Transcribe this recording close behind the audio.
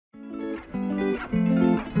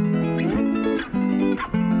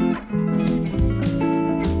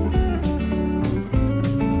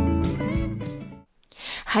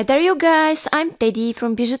Hi there you guys, I'm Teddy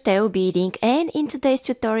from BijuTeo Beading, and in today's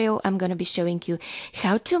tutorial I'm gonna be showing you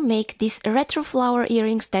how to make these retro flower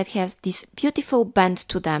earrings that have this beautiful band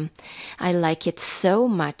to them. I like it so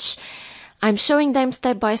much. I'm showing them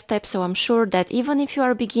step by step, so I'm sure that even if you are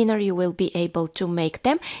a beginner you will be able to make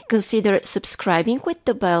them. Consider subscribing with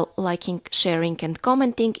the bell, liking, sharing and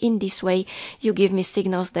commenting. In this way you give me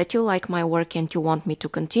signals that you like my work and you want me to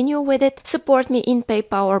continue with it. Support me in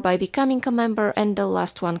PayPal or by becoming a member, and the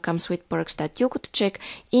last one comes with perks that you could check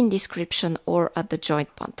in description or at the join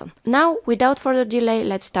button. Now, without further delay,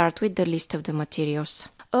 let's start with the list of the materials.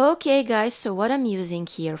 Okay guys, so what I'm using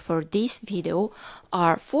here for this video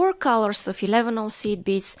are 4 colors of 11-0 seed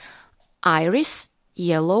beads: iris,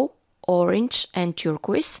 yellow, orange and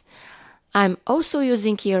turquoise. I'm also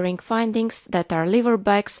using earring findings that are lever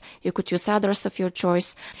backs. You could use others of your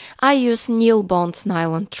choice. I use Nylbond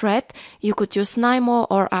nylon thread. You could use Nymo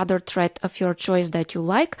or other thread of your choice that you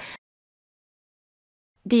like.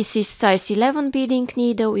 This is size 11 beading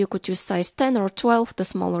needle. You could use size 10 or 12. The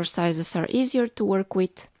smaller sizes are easier to work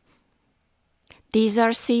with. These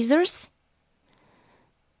are scissors.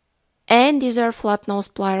 And these are flat nose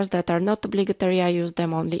pliers that are not obligatory. I use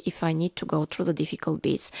them only if I need to go through the difficult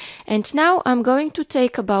beads. And now I'm going to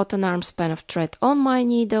take about an arm span of thread on my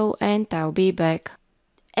needle and I'll be back.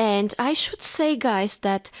 And I should say guys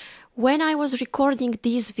that when I was recording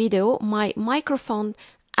this video, my microphone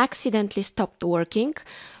accidentally stopped working,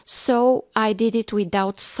 so I did it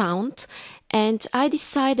without sound, and I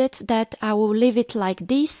decided that I will leave it like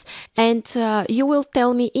this, and you will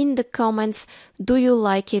tell me in the comments, do you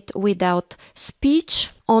like it without speech,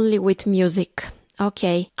 only with music?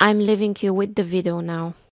 Okay, I'm leaving you with the video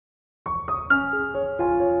now.